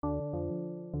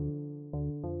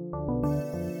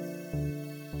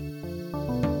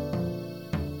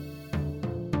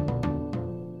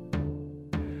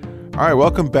All right,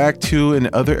 welcome back to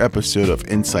another episode of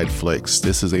Inside Flicks.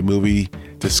 This is a movie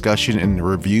discussion and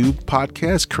review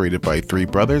podcast created by three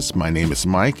brothers. My name is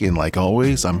Mike, and like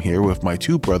always, I'm here with my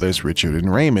two brothers, Richard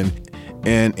and Raymond.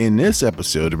 And in this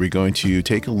episode, we're going to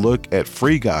take a look at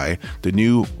Free Guy, the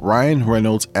new Ryan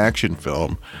Reynolds action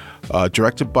film,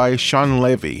 directed by Shawn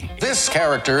Levy. This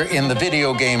character in the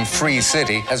video game Free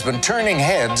City has been turning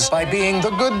heads by being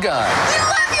the good guy.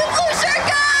 We love you, blue shirt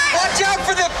guy! Watch out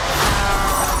for the...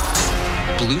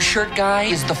 Blue shirt guy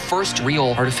is the first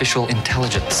real artificial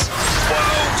intelligence.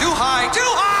 Too high! Too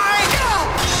high!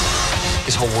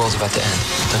 His whole world's about to end.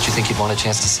 Don't you think you'd want a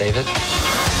chance to save it?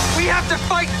 We have to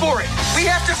fight for it! We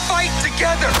have to fight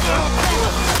together!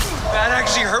 That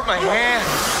actually hurt my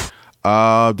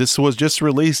hand. This was just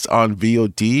released on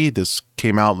VOD. This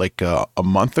came out like a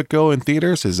month ago in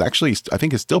theaters. It's actually, I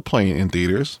think it's still playing in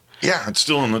theaters. Yeah, it's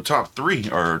still in the top three.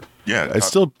 It's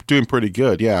still doing pretty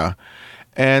good, yeah.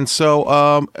 And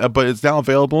so, but it's now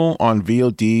available on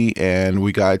VOD, and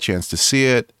we got a chance to see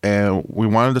it, and we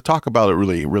wanted to talk about it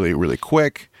really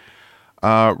quick.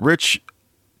 Rich,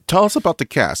 tell us about the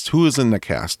cast. Who is in the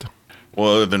cast?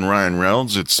 Well, other than Ryan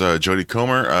Reynolds, it's Jodie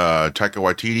Comer, Taika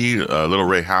Waititi, Little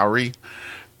Ray Howery,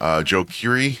 Joe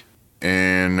Keery,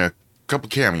 and a couple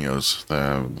cameos.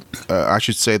 I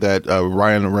should say that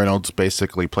Ryan Reynolds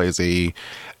basically plays a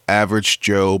average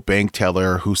Joe bank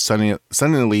teller who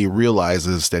suddenly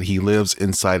realizes that he lives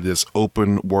inside this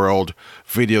open world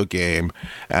video game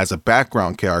as a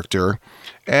background character,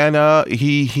 and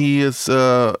he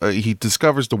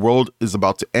discovers the world is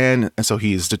about to end, and so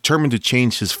he is determined to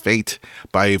change his fate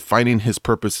by finding his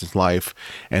purpose in life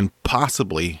and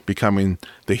possibly becoming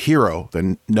the hero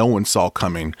that no one saw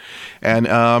coming.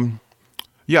 And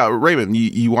yeah, Raymond,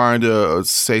 you wanted to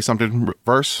say something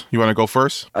first? You want to go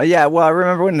first? Yeah, well, I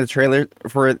remember when the trailer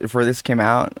for this came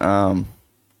out.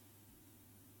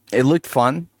 It looked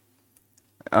fun,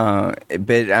 but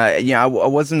I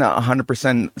wasn't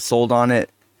 100% sold on it,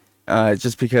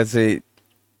 just because it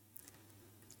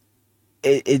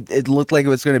looked like it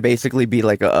was going to basically be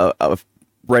like a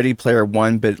Ready Player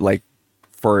One, but like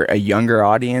for a younger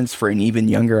audience, for an even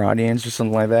younger audience, or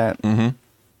something like that. Mm-hmm.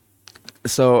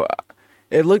 So.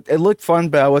 It looked fun,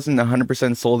 but I wasn't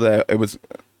 100% sold that I was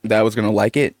going to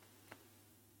like it.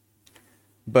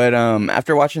 But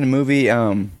after watching the movie,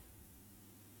 I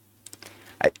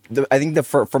think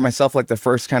for myself, like the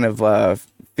first kind of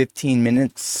 15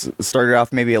 minutes started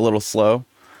off maybe a little slow,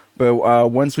 but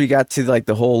once we got to like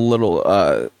the whole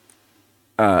little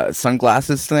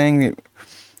sunglasses thing,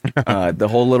 the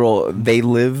whole little they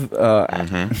live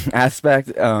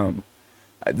aspect.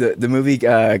 The movie,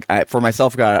 for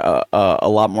myself, got a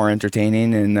lot more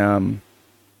entertaining, and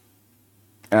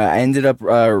I ended up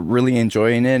really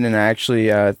enjoying it. And I actually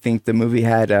think the movie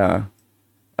had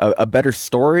a better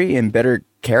story and better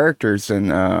characters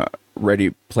than Ready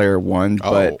Player One.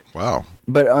 But, wow!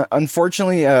 But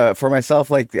unfortunately, for myself,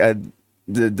 like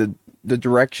the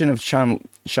direction of Shawn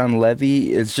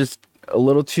Levy is just a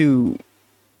little too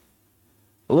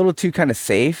kind of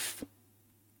safe,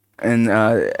 and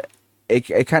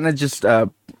It kind of just, I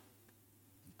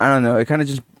don't know. It kind of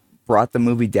just brought the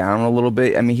movie down a little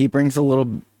bit. I mean, he brings a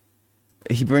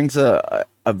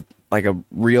like a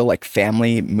real like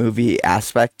family movie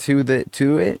aspect to it.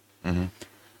 Mm-hmm.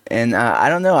 And I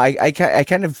don't know. I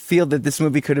kind of feel that this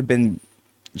movie could have been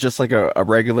just like a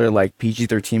regular like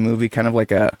PG-13 movie, kind of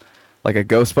like a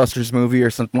Ghostbusters movie or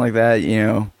something like that. You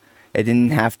know, it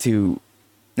didn't have to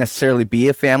necessarily be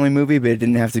a family movie, but it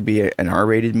didn't have to be an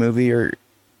R-rated movie or.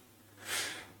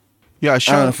 Yeah,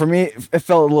 Shawn, for me, it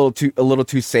felt a little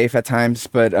too safe at times,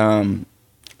 but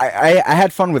I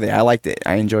had fun with it. I liked it.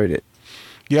 I enjoyed it.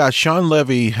 Yeah, Shawn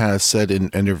Levy has said in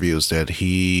interviews that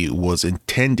he was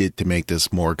intended to make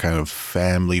this more kind of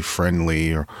family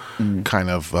friendly, or kind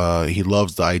of he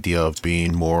loves the idea of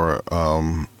being more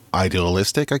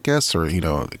idealistic, I guess, or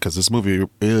because this movie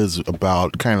is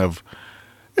about kind of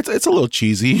it's a little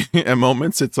cheesy at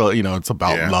moments. It's it's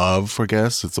about love, I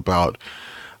guess. It's about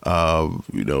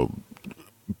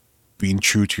being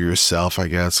true to yourself, I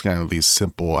guess, kind of these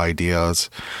simple ideas.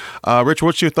 Rich,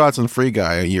 what's your thoughts on Free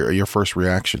Guy? Your first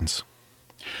reactions?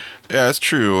 Yeah, it's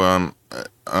true.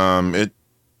 It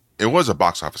was a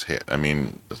box office hit. I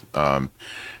mean,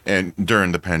 and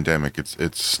during the pandemic,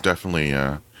 it's definitely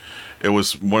it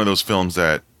was one of those films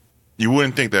that you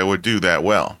wouldn't think that would do that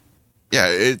well. Yeah,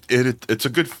 it's a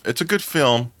good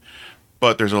film,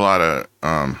 but there's a lot of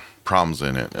problems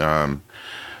in it.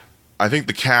 I think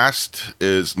the cast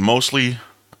is mostly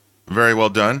very well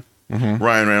done. Mm-hmm.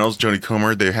 Ryan Reynolds, Jodie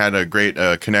Comer, they had a great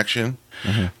connection.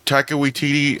 Mm-hmm. Taika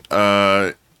Waititi,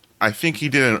 I think he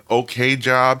did an okay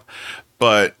job,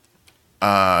 but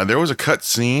There was a cut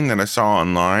scene that I saw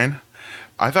online.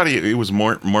 I thought he was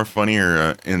more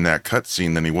funnier in that cut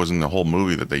scene than he was in the whole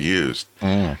movie that they used.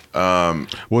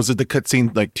 Was it the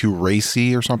cutscene like too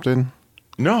racy or something?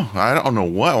 No, I don't know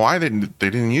why they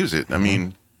didn't use it. I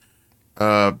mean,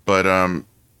 but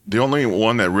the only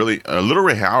one that really Little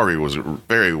Ray Howery was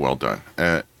very well done,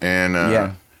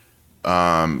 Yeah.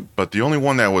 but the only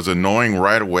one that was annoying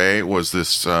right away was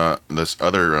this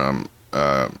other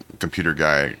computer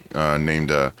guy named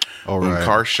right.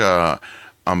 Umkarsha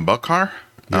Ambudkar.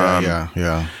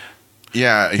 Yeah.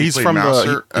 Yeah, He's played from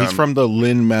Mouser. he's from the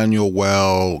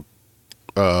Lin-Manuel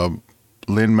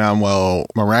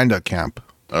Miranda camp.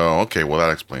 Oh, okay. Well,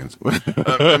 that explains.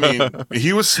 I mean,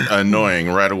 he was annoying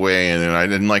right away, and then I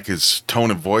didn't like his tone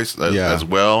of voice as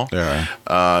well. Yeah.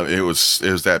 It was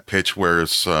that pitch where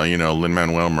it's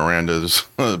Lin-Manuel Miranda's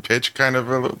pitch kind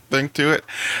of a thing to it.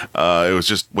 It was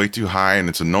just way too high, and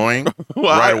it's annoying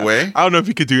right away. I don't know if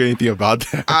you could do anything about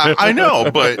that. I know,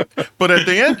 but at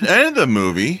the end of the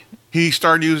movie, he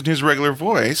started using his regular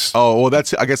voice. Oh, well,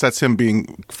 I guess that's him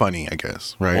being funny, I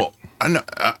guess, right? Well,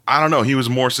 I don't know. He was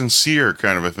more sincere,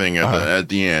 kind of a thing at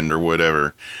the end or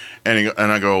whatever. And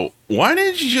I go, why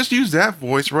didn't you just use that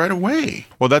voice right away?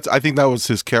 Well, I think that was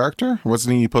his character.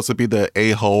 Wasn't he supposed to be the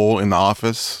a-hole in the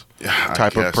office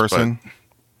type of person?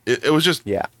 It was just,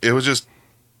 Yeah. It was just,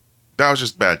 that was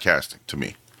just bad casting to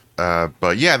me.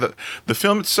 But yeah, the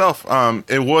film itself,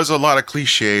 it was a lot of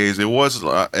cliches. It was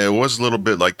a little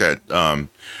bit like that.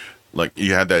 Like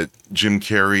you had that Jim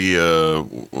Carrey,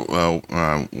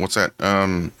 what's that?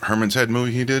 Herman's Head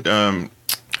movie he did.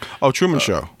 Truman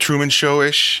Show. Truman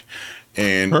Show-ish,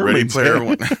 and Herman's Ready Player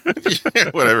One. Yeah,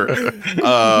 whatever.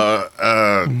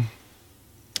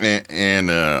 And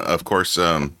of course,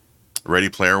 Ready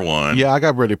Player One. Yeah, I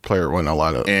got Ready Player One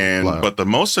But the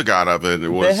most I got of it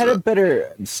was They had a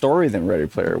better story than Ready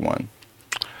Player One.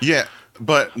 yeah.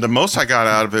 But the most I got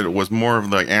out of it was more of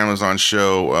the Amazon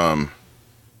show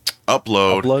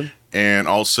Upload, and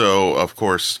also, of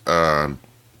course,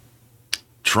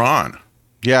 Tron.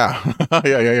 Yeah.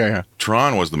 Yeah.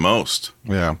 Tron was the most.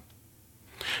 Yeah.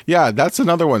 Yeah, that's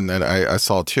another one that I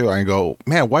saw too. I go,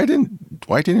 man, why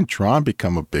didn't Tron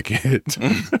become a big hit?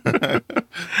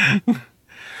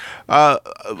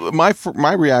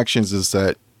 My reactions is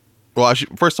that, well,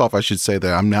 first off, I should say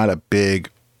that I'm not a big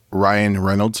Ryan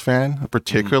Reynolds fan,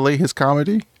 particularly his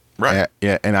comedy. Right.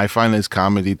 Yeah, and I find his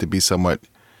comedy to be somewhat,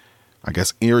 I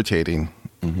guess, irritating.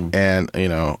 And,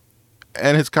 and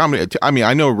his comedy, I mean,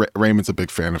 I know Raymond's a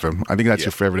big fan of him. I think that's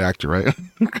your favorite actor, right?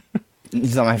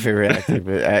 He's not my favorite actor,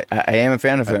 but I am a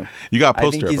fan of him. You got a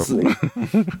poster I of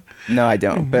him. No, I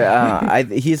don't. But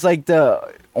he's like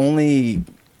the only.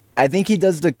 I think he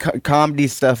does the comedy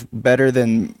stuff better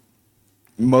than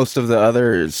most of the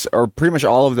others, or pretty much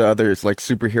all of the others, like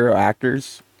superhero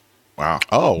actors. Wow.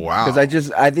 Oh, wow.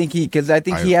 Because I think he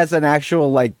has an actual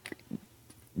like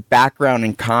background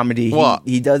in comedy. Well-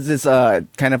 He does this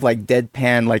kind of like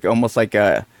deadpan, like almost like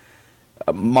a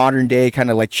modern day kind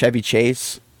of like Chevy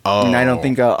Chase. And I don't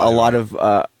think a lot of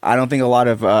the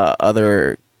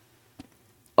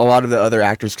other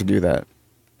actors could do that.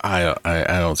 I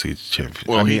don't see Chip.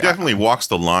 Well, he definitely walks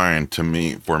the line for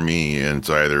me. And it's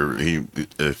either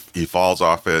if he falls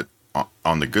off it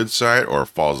on the good side or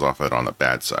falls off it on the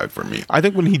bad side for me. I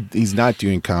think when he's not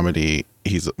doing comedy,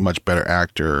 he's a much better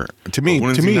actor. To me,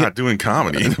 When is he not doing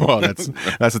comedy? well, that's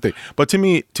the thing. But to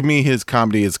me, his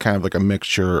comedy is kind of like a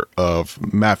mixture of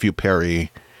Matthew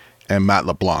Perry and Matt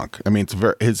LeBlanc. I mean,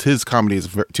 it's his comedy is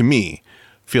to me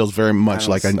feels very much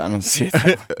I don't see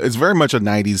it. It's very much a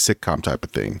 90s sitcom type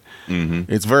of thing.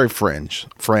 Mm-hmm. It's very Friends.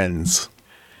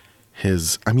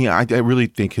 I really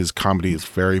think his comedy is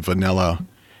very vanilla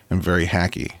and very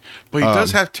hacky. But he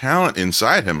does have talent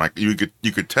inside him. Like you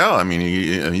could tell. I mean,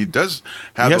 he does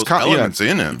have those elements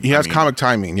in him. He has comic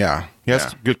timing. Yeah, he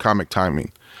has good comic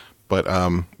timing. But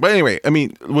anyway, I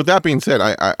mean, with that being said,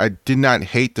 I did not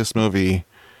hate this movie,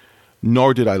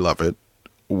 nor did I love it,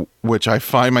 which I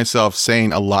find myself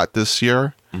saying a lot this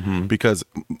year, because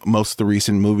most of the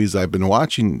recent movies I've been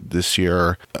watching this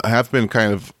year have been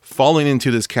kind of falling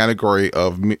into this category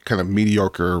of kind of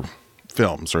mediocre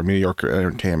films or mediocre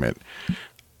entertainment.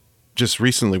 Just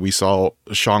recently we saw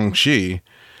Shang-Chi,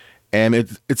 and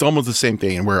it's almost the same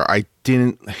thing where I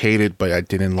didn't hate it, but I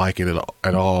didn't like it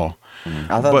at all.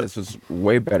 I thought this was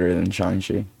way better than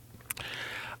Shang-Chi.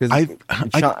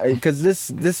 Because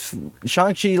this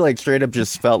Shang-Chi like straight up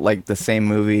just felt like the same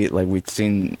movie like we'd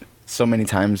seen so many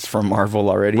times from Marvel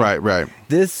already. Right.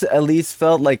 This at least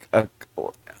felt like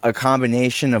a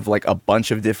combination of like a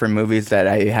bunch of different movies that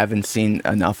I haven't seen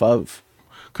enough of.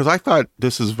 Because I thought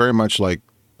this is very much like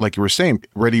like you were saying,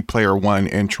 Ready Player One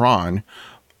and Tron.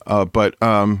 But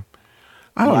I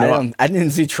don't know. I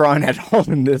didn't see Tron at all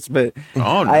in this, but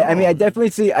Oh, no. I mean, I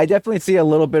definitely see a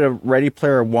little bit of Ready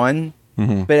Player One.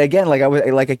 But again,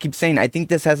 like I keep saying, I think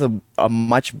this has a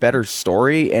much better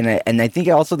story, and I think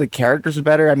also the characters are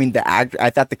better. I mean,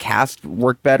 I thought the cast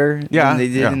worked better than they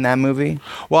did in that movie.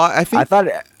 Well, I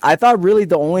thought really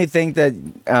the only thing that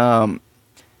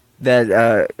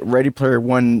Ready Player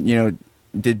One,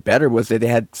 did better was that they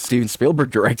had Steven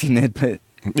Spielberg directing it. But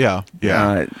yeah.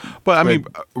 But I mean,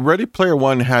 Ready Player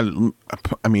One had.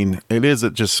 I mean, it is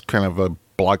just kind of a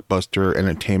blockbuster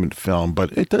entertainment film,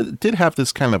 but it did have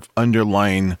this kind of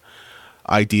underlying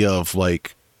idea of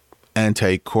like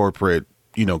anti-corporate,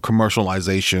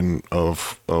 commercialization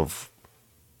of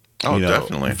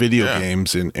definitely video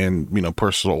games and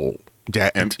personal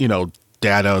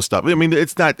data stuff. I mean,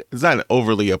 it's not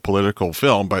overly a political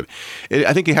film, but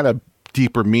I think it had a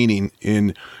deeper meaning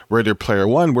in Ready Player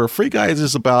One, where Free Guys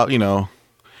is about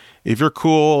if you're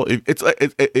cool,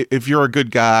 if you're a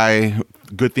good guy,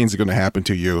 good things are going to happen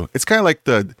to you. It's kind of like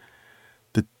the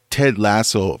Ted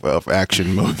Lasso of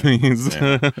action movies.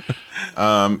 And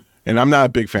I'm not a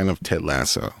big fan of Ted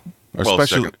Lasso,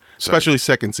 especially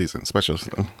second season.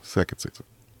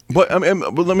 But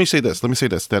but let me say this.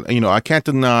 That I can't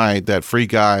deny that Free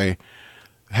Guy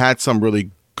had some really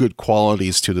good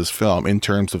qualities to this film in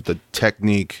terms of the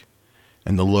technique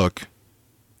and the look.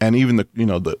 And even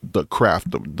the craft,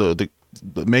 the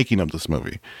making of this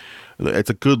movie.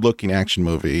 It's a good looking action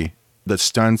movie. The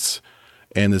stunts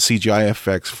and the CGI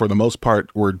effects, for the most part,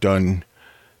 were done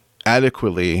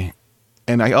adequately.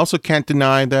 And I also can't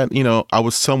deny that, I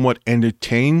was somewhat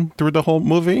entertained through the whole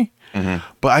movie. Mm-hmm.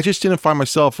 But I just didn't find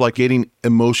myself like getting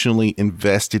emotionally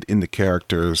invested in the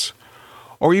characters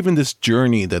or even this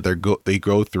journey that they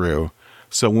go through.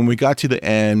 So when we got to the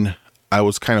end, I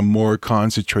was kind of more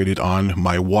concentrated on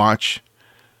my watch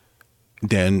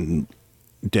than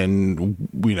looking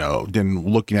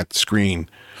at the screen.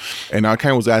 And I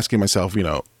kind of was asking myself,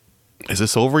 is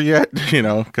this over yet?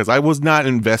 Because I was not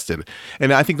invested.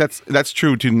 And I think that's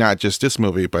true to not just this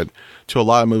movie, but to a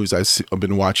lot of movies I've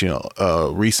been watching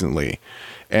recently.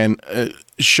 And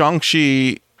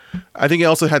Shang-Chi, I think I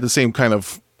also had the same kind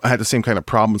of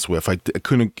problems with. I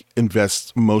couldn't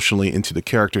invest emotionally into the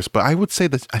characters, but I would say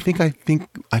that I think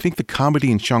the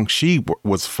comedy in Shang-Chi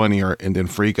was funnier than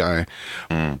Free Guy.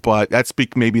 But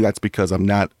maybe that's because I'm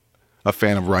not a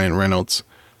fan of Ryan Reynolds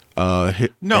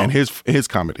and his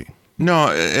comedy.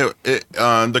 No,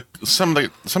 some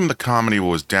of the comedy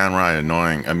was downright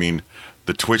annoying. I mean,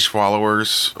 the Twitch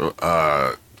followers,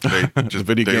 they were just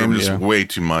way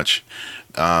too much.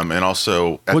 And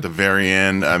also at the very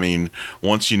end, I mean,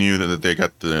 once you knew that they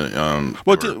got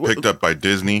picked up by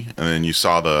Disney, and then you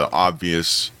saw the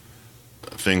obvious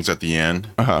things at the end.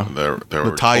 There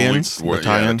were tie-ins,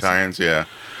 tie-ins, yeah.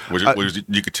 Which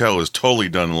you could tell was totally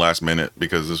done last minute,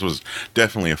 because this was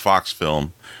definitely a Fox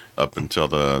film up until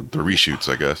the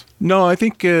reshoots, I guess. No, I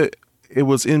think it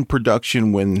was in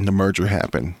production when the merger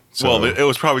happened. So. Well, it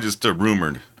was probably just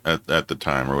rumored at the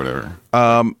time or whatever.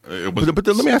 But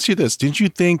let me ask you this: didn't you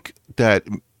think that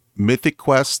Mythic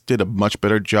Quest did a much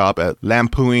better job at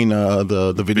lampooning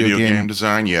the video game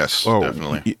design? Yes,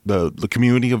 definitely. The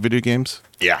community of video games.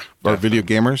 Yeah, or video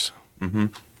gamers. Mm-hmm.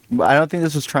 But I don't think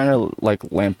this was trying to like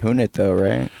lampoon it though,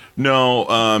 right? No.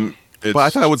 But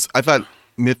I thought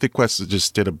Mythic Quest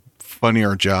just did a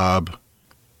funnier job.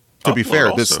 To be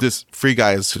fair, this Free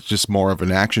Guy is just more of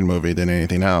an action movie than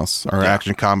anything else, or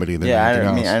action comedy than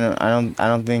anything else. I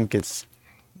don't think it's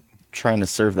trying to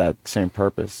serve that same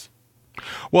purpose.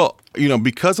 Well,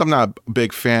 because I'm not a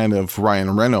big fan of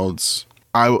Ryan Reynolds,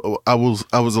 I was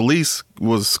at least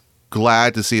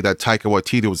glad to see that Taika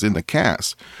Waititi was in the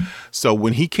cast. So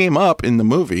when he came up in the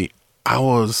movie, I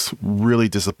was really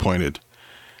disappointed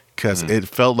because it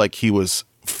felt like he was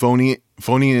phoning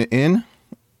it in.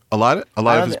 A lot of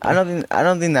I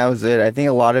don't think that was it. I think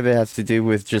a lot of it has to do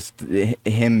with just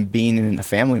him being in a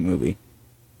family movie.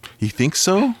 You think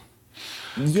so?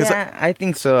 Yeah, I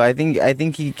think so. I think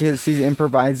because he's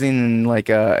improvising in like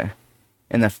in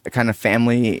a kind of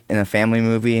family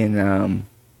movie, and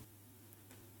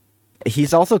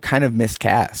he's also kind of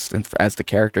miscast as the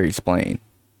character he's playing.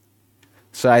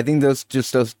 So I think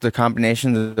the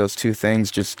combination of those two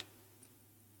things just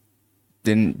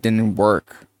didn't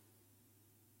work.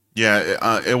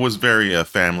 Yeah, it was very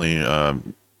family,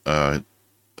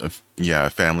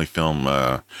 family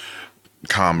film,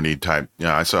 comedy type.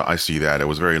 Yeah, I see that. It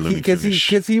was very Looney Tunes.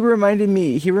 Because he reminded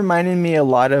me a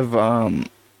lot of I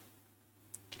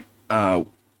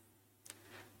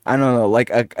don't know,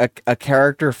 like a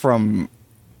character from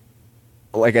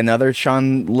like another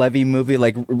Sean Levy movie,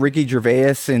 like Ricky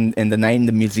Gervais in the Night in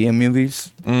the Museum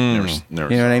movies. Never You know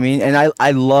what I mean? And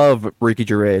I love Ricky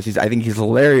Gervais. I think he's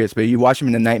hilarious. But you watch him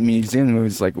in the Night Museum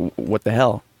movies, like what the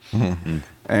hell?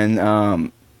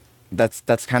 And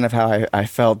that's kind of how I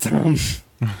felt.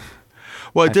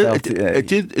 Well, it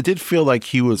did feel like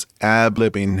he was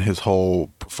ad-libbing his whole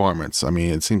performance. I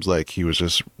mean, it seems like he was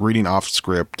just reading off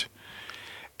script.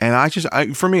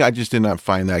 And for me, I just did not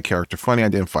find that character funny. I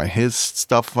didn't find his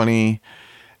stuff funny,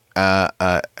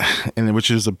 and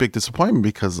which is a big disappointment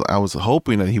because I was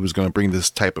hoping that he was going to bring this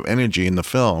type of energy in the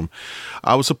film.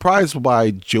 I was surprised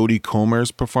by Jodie Comer's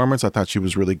performance. I thought she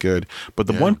was really good. But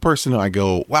the one person I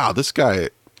go, wow, this guy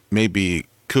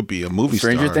could be a movie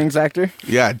Stranger star. Things actor?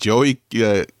 Yeah, Joe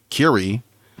Keery.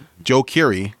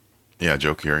 Yeah,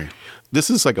 Joe Keery. This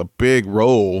is like a big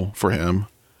role for him.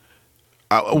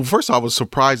 First, I was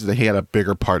surprised that he had a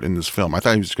bigger part in this film. I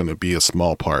thought he was going to be a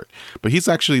small part, but he's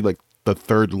actually like the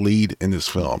third lead in this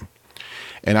film.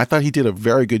 And I thought he did a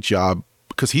very good job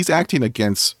because he's acting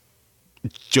against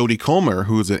Jodie Comer,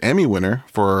 who is an Emmy winner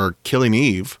for Killing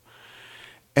Eve.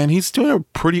 And he's doing a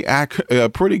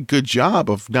pretty good job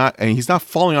of he's not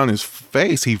falling on his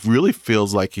face. He really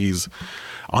feels like he's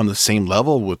on the same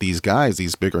level with these guys,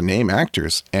 these bigger name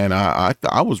actors. And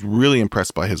I was really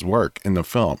impressed by his work in the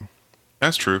film.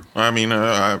 That's true. I mean,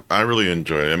 I really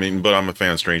enjoy it. I mean, but I'm a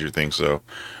fan of Stranger Things, so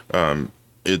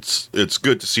it's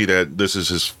good to see that this is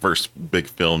his first big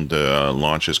film to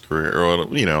launch his career, or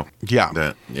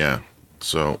yeah.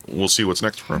 So we'll see what's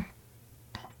next for him.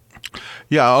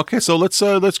 Yeah. Okay. So let's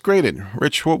grade it.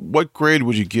 Rich, what grade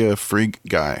would you give Free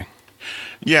Guy?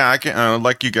 Yeah, I can.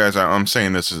 Like you guys, I'm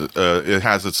saying this is it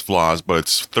has its flaws, but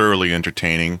it's thoroughly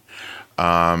entertaining,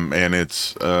 and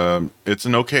it's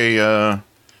an okay.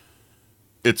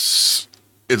 It's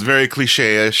very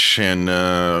cliche-ish, and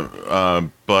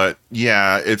but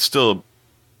yeah, it's still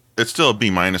a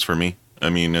B- for me. I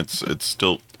mean, it's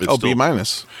still B-.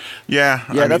 Yeah,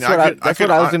 Yeah, that's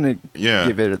what I was gonna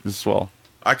give it as well.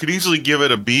 I could easily give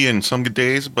it a B in some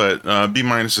days, but B-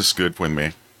 is good with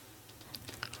me.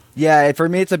 Yeah, for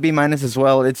me it's a B- as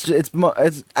well. I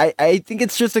think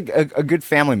it's just a good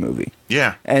family movie.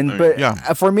 Yeah,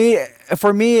 For me,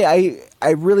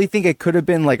 I really think it could have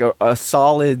been like a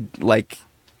solid, like,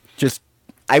 just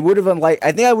I think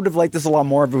I would have liked this a lot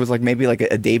more if it was like maybe like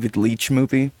a David Leitch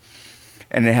movie,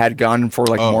 and it had gone for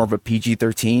like more of a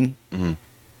PG-13. Mm-hmm.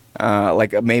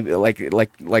 Like maybe like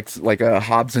a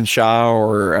Hobbs and Shaw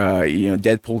or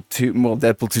Deadpool 2. Well,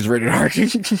 Deadpool 2's rated R.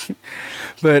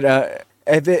 But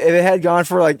if it had gone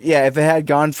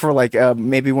for like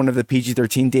maybe one of the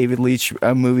PG-13 David Leitch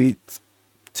movie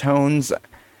tones,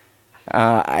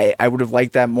 I would have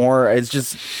liked that more. It's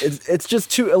just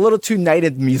a little too Night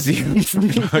at the Museum for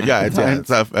me. Yeah, it's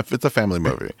a family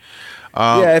movie.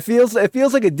 Yeah, it feels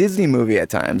like a Disney movie at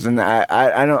times, and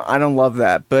I don't love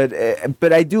that.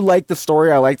 But I do like the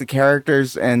story. I like the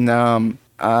characters, and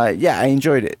yeah, I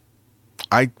enjoyed it.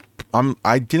 I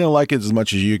didn't like it as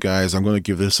much as you guys. I'm going to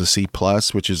give this a C+,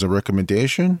 which is a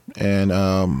recommendation.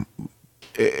 And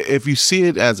if you see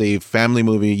it as a family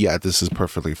movie, yeah, this is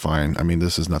perfectly fine. I mean,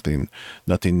 this is nothing.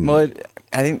 Well,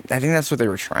 I think that's what they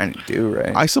were trying to do,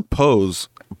 right? I suppose,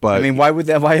 but I mean,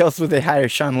 why else would they hire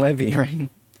Sean Levy, right?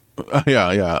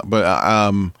 Yeah,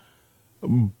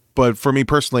 but for me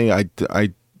personally, I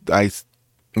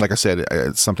like I said,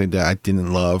 it's something that I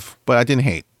didn't love, but I didn't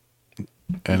hate,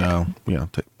 and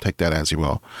take that as you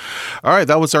will. All right,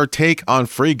 that was our take on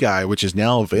Free Guy, which is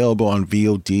now available on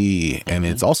VOD, and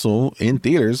it's also in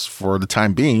theaters for the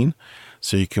time being,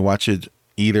 so you can watch it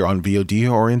either on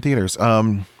VOD or in theaters.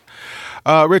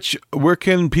 Rich, where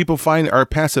can people find our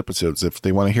past episodes if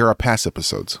they want to hear our past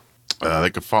episodes?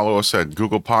 They can follow us at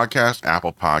Google Podcasts,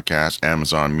 Apple Podcasts,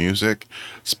 Amazon Music,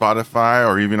 Spotify,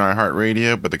 or even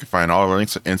iHeartRadio, but they can find all our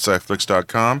links at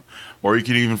InsideFlix.com, or you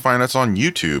can even find us on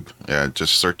YouTube.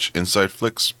 Just search Inside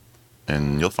Flix,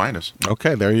 and you'll find us.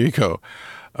 Okay, there you go.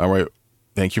 All right.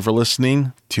 Thank you for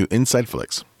listening to Inside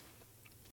Flix.